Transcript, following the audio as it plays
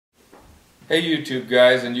Hey YouTube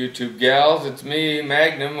guys and YouTube gals, it's me,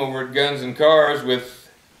 Magnum, over at Guns and Cars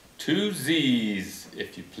with 2 Z's,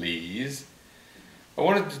 if you please. I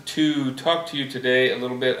wanted to talk to you today a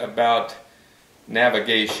little bit about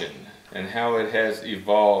navigation and how it has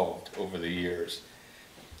evolved over the years.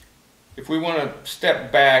 If we want to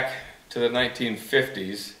step back to the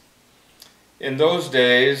 1950s, in those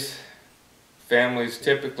days, families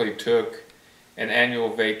typically took an annual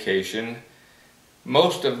vacation,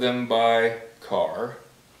 most of them by car,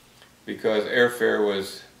 because airfare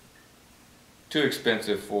was too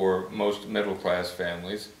expensive for most middle-class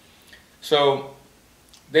families. So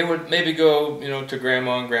they would maybe go, to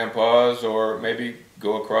Grandma and Grandpa's, or maybe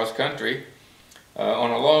go across country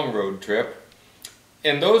on a long road trip.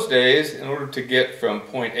 In those days, in order to get from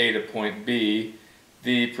point A to point B,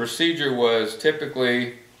 the procedure was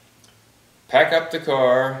typically pack up the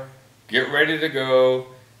car, get ready to go,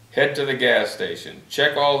 head to the gas station,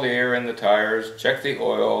 check all the air in the tires, check the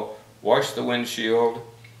oil, wash the windshield,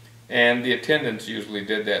 and the attendants usually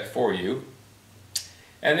did that for you.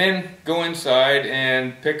 And then go inside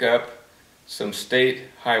and pick up some state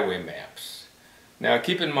highway maps. Now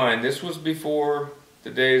keep in mind, this was before the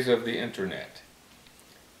days of the internet.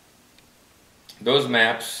 Those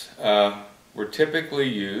maps were typically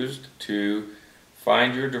used to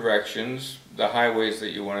find your directions, the highways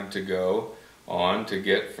that you wanted to go on to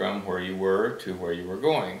get from where you were to where you were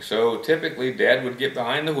going. So typically Dad would get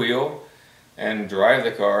behind the wheel and drive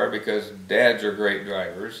the car, because dads are great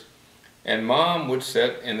drivers, and Mom would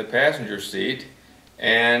sit in the passenger seat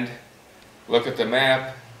and look at the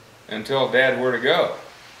map and tell Dad where to go,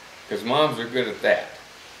 because moms are good at that.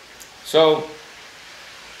 So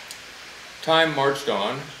time marched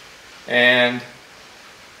on, and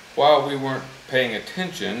while we weren't paying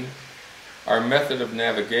attention, our method of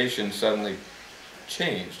navigation suddenly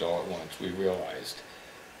changed all at once. We realized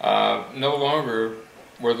no longer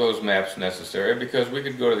were those maps necessary, because we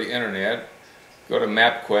could go to the internet, go to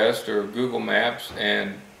MapQuest or Google Maps,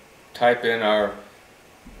 and type in our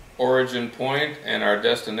origin point and our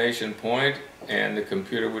destination point, and the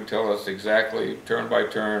computer would tell us exactly, turn by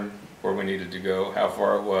turn, where we needed to go, how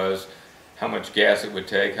far it was, how much gas it would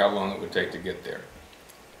take, how long it would take to get there.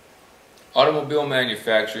 Automobile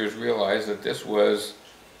manufacturers realized that this was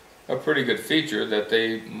a pretty good feature that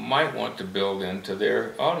they might want to build into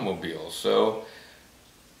their automobiles. So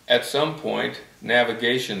at some point,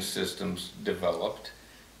 navigation systems developed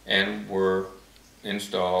and were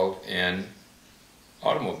installed in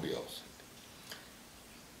automobiles.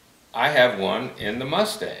 I have one in the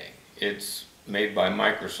Mustang. It's made by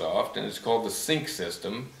Microsoft, and it's called the Sync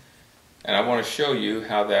system, and I want to show you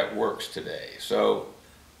how that works today. So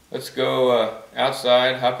let's go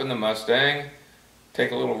outside, hop in the Mustang,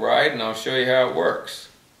 take a little ride, and I'll show you how it works.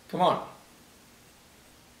 Come on.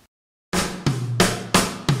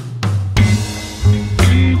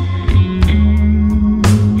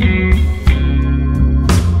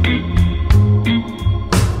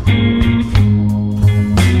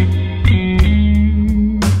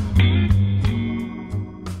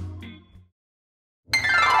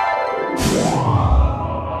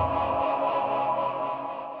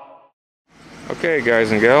 Okay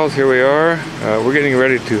guys and gals, here we are. We're getting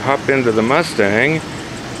ready to hop into the Mustang.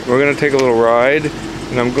 We're going to take a little ride,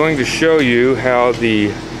 and I'm going to show you how the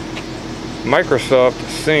Microsoft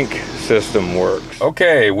Sync system works.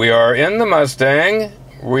 Okay, we are in the Mustang.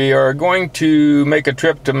 We are going to make a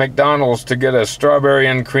trip to McDonald's to get a strawberry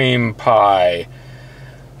and cream pie.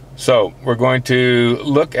 So we're going to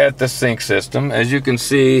look at the Sync system. As you can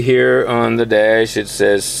see here on the dash, it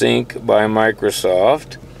says Sync by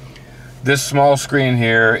Microsoft. This small screen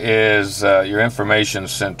here is your information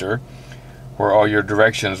center, where all your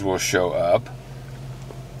directions will show up.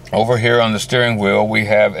 Over here on the steering wheel, we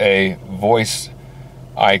have a voice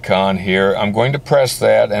icon here. I'm going to press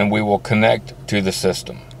that, and we will connect to the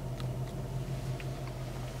system.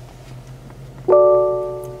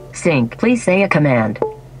 Sync, please say a command.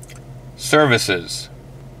 Services.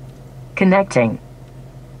 Connecting.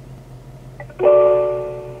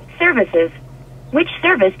 Services. Which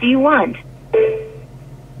service do you want?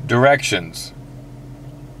 Directions.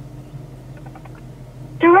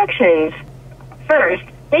 Directions. First,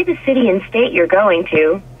 say the city and state you're going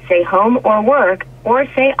to, say home or work, or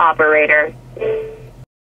say operator.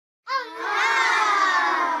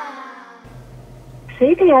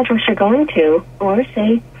 Say the address you're going to, or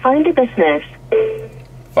say find a business.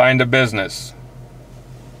 Find a business.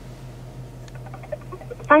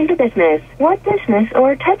 Find a business. What business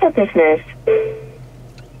or type of business?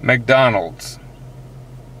 McDonald's.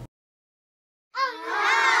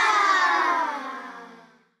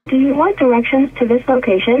 Do you want directions to this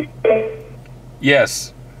location?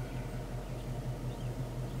 Yes.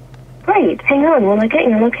 Great. Hang on while I get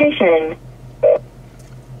your location.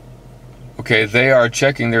 Okay, they are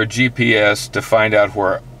checking their GPS to find out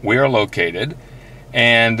where we are located,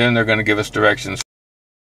 and then they're going to give us directions.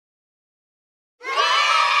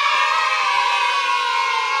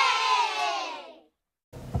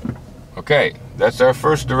 Okay, that's our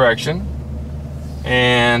first direction,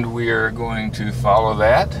 and we are going to follow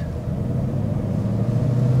that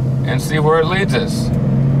and see where it leads us.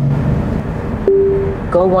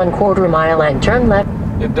 Go 1/4 mile and turn left.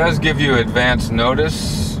 It does give you advance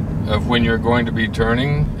notice of when you're going to be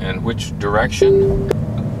turning and which direction.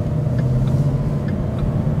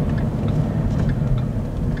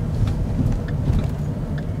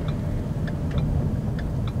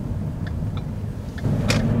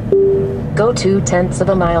 Go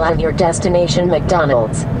 2/10 mile and your destination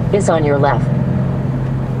McDonald's is on your left.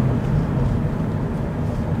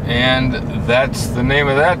 And that's the name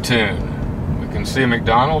of that tune. We can see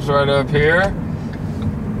McDonald's right up here.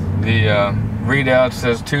 The readout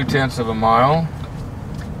says 2/10 mile,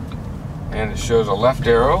 and it shows a left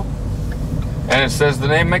arrow, and it says the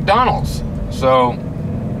name McDonald's. So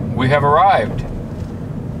we have arrived.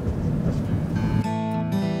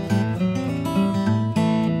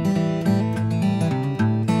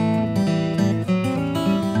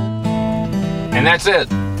 And that's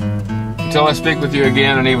it. Until I speak with you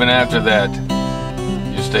again, and even after that,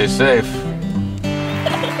 you stay safe.